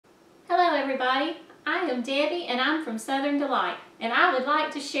everybody, I am Debbie and I'm from Southern Delight, and I would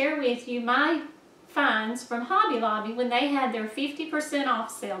like to share with you my finds from Hobby Lobby when they had their 50%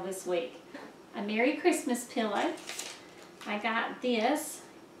 off sale this week. A Merry Christmas pillow. I got this.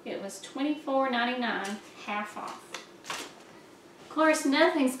 It was $24.99, half off. Of course,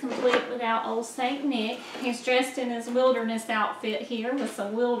 nothing's complete without old Saint Nick. He's dressed in his wilderness outfit here with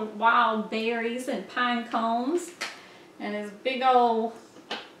some wild berries and pine cones and his big old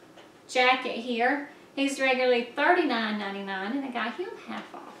jacket here. He's regularly $39.99 and I got him half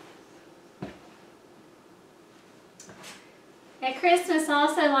off. At Christmas, I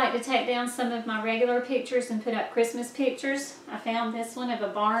also like to take down some of my regular pictures and put up Christmas pictures. I found this one of a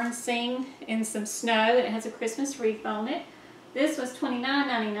barn scene in some snow and it has a Christmas wreath on it. This was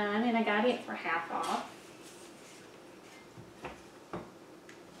 $29.99 and I got it for half off.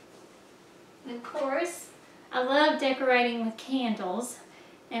 And of course, I love decorating with candles,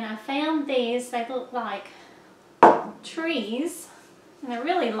 and I found these. They look like trees and they're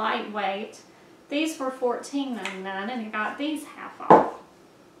really lightweight. These were $14.99 and I got these half off.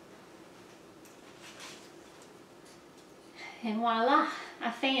 And voila,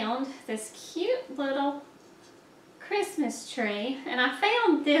 I found this cute little Christmas tree, and I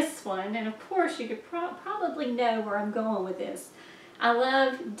found this one, and of course you could probably know where I'm going with this. I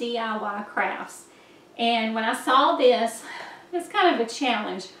love DIY crafts, and when I saw this, it's kind of a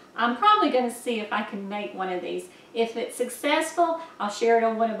challenge. I'm probably going to see if I can make one of these. If it's successful, I'll share it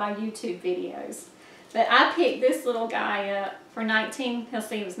on one of my YouTube videos. But I picked this little guy up for it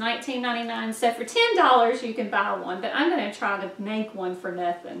was $19.99, so for $10 you can buy one, but I'm going to try to make one for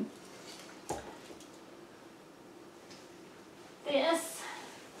nothing. This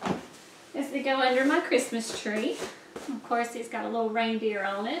is to go under my Christmas tree. Of course, it's got a little reindeer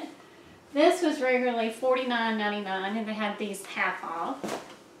on it. This was regularly $49.99 and they had these half off.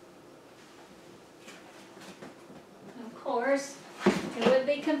 Of course, it would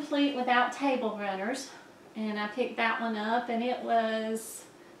be complete without table runners. And I picked that one up and it was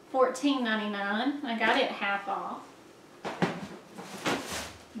 $14.99. I got it half off.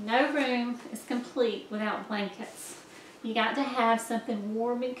 No room is complete without blankets. You got to have something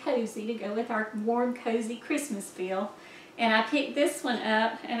warm and cozy to go with our warm, cozy Christmas feel. And I picked this one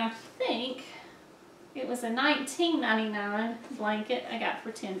up, and I think it was a $19.99 blanket I got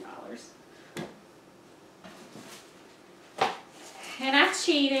for $10. And I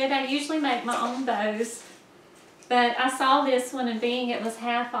cheated. I usually make my own bows. But I saw this one, and being it was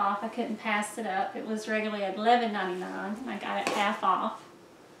half off, I couldn't pass it up. It was regularly at $11.99, and I got it half off.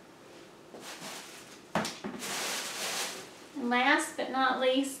 And last but not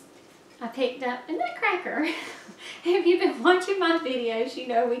least, I picked up a nutcracker. If you've been watching my videos, you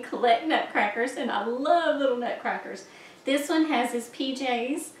know we collect nutcrackers, and I love little nutcrackers. This one has his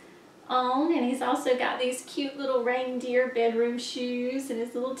PJs on, and he's also got these cute little reindeer bedroom shoes, and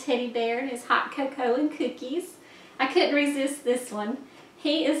his little teddy bear, and his hot cocoa and cookies. I couldn't resist this one.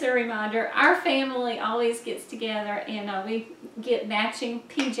 He is a reminder. Our family always gets together and we get matching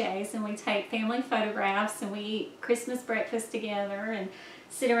PJs and we take family photographs and we eat Christmas breakfast together and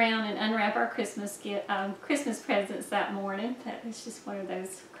sit around and unwrap our Christmas presents that morning. But it's just one of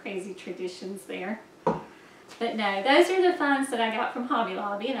those crazy traditions there. But no, those are the finds that I got from Hobby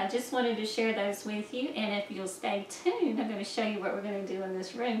Lobby, and I just wanted to share those with you. And if you'll stay tuned, I'm going to show you what we're going to do in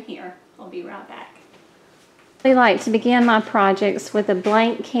this room here. I'll be right back. I like to begin my projects with a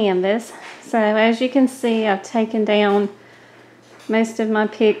blank canvas. So as you can see, I've taken down most of my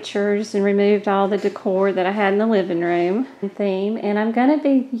pictures and removed all the decor that I had in the living room theme. And I'm going to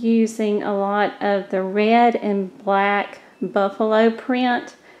be using a lot of the red and black buffalo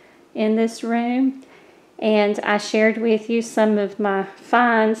print in this room. And I shared with you some of my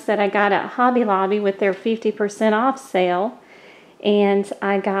finds that I got at Hobby Lobby with their 50% off sale. And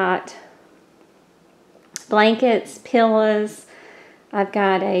I got blankets, pillows. I've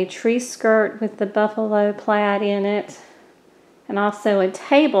got a tree skirt with the buffalo plaid in it, and also a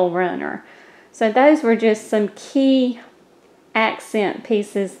table runner. So those were just some key accent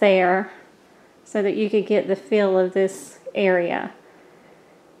pieces there so that you could get the feel of this area.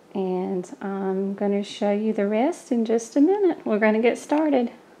 And I'm going to show you the rest in just a minute. We're going to get started.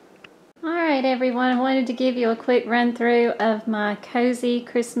 Alright everyone, I wanted to give you a quick run through of my Cozy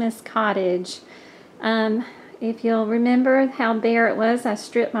Christmas Cottage. If you'll remember how bare it was, I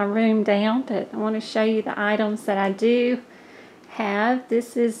stripped my room down, but I want to show you the items that I do have.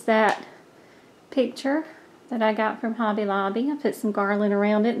 This is that picture that I got from Hobby Lobby. I put some garland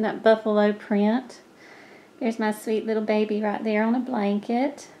around it in that buffalo print. There's my sweet little baby right there on a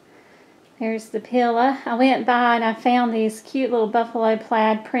blanket. There's the pillow. I went by and I found these cute little buffalo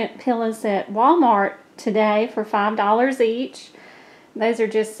plaid print pillows at Walmart today for $5 each. Those are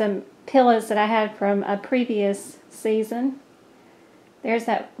just some pillows that I had from a previous season. There's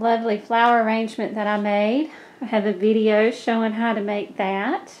that lovely flower arrangement that I made. I have a video showing how to make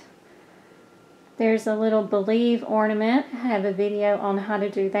that. There's a little Believe ornament. I have a video on how to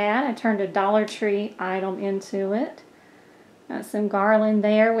do that. I turned a Dollar Tree item into it. Got some garland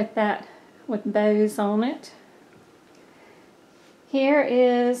there with bows on it. Here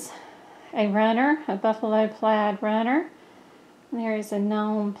is a runner, a buffalo plaid runner. There is a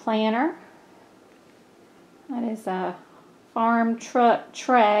gnome planner. That is a farm truck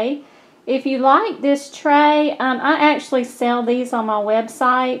tray. If you like this tray, I actually sell these on my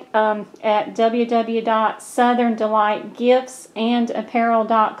website at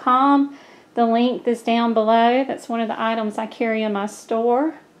www.southerndelightgiftsandapparel.com. The link is down below. That's one of the items I carry in my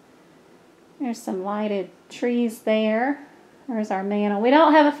store. There's some lighted trees there. There's our mantle. We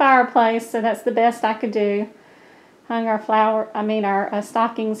don't have a fireplace, so that's the best I could do. Hung our our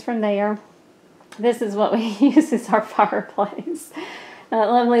stockings from there. This is what we use as our fireplace. That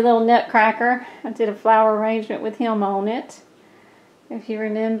lovely little nutcracker. I did a flower arrangement with him on it. If you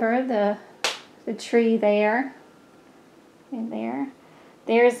remember the tree there and there.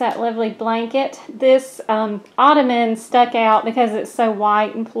 There's that lovely blanket. This ottoman stuck out because it's so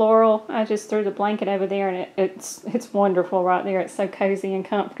white and floral. I just threw the blanket over there, and it's wonderful right there. It's so cozy and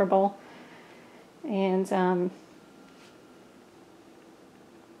comfortable. And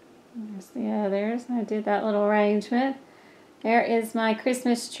there's the others. I did that little arrangement. There is my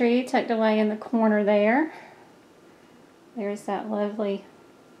Christmas tree tucked away in the corner there. There's that lovely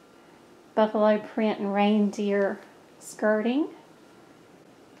buffalo print and reindeer skirting.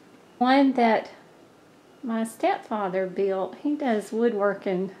 One that my stepfather built. He does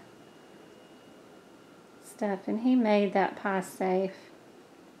woodworking stuff, and he made that pie safe.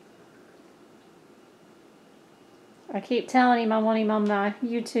 I keep telling him I want him on my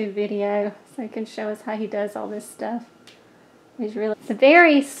YouTube video so he can show us how he does all this stuff. It's a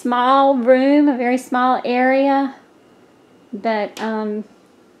very small room, a very small area, but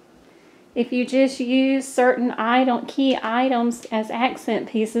if you just use certain key items as accent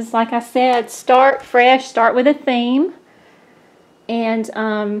pieces, like I said, start fresh, start with a theme,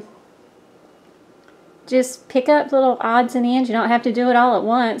 and just pick up little odds and ends. You don't have to do it all at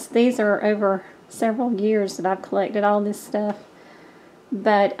once. These are over several years that I've collected all this stuff.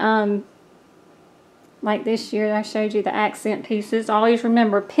 But like this year I showed you the accent pieces. Always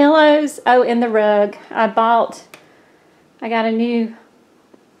remember pillows. Oh, and the rug. I got a new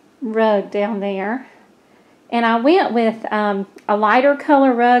rug down there, and I went with a lighter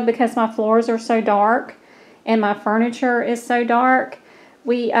color rug because my floors are so dark and my furniture is so dark.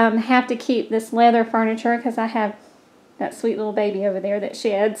 We have to keep this leather furniture because I have that sweet little baby over there that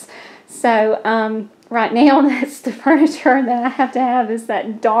sheds. So right now that's the furniture that I have to have, is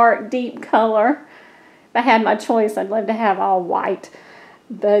that dark deep color. If I had my choice, I'd love to have all white,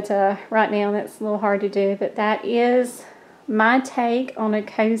 but right now that's a little hard to do. But that is my take on a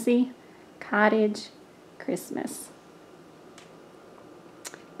Cozy Cottage Christmas.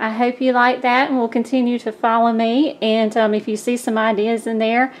 I hope you like that and will continue to follow me. And if you see some ideas in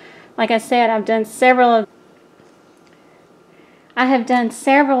there, like I said, I have done several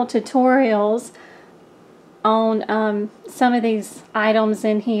tutorials on some of these items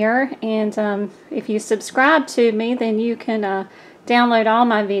in here. And if you subscribe to me, then you can download all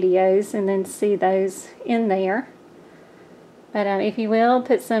my videos and then see those in there. But if you will,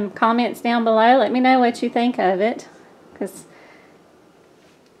 put some comments down below. Let me know what you think of it. But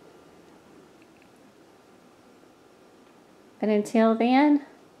until then,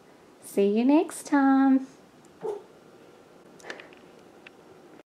 see you next time.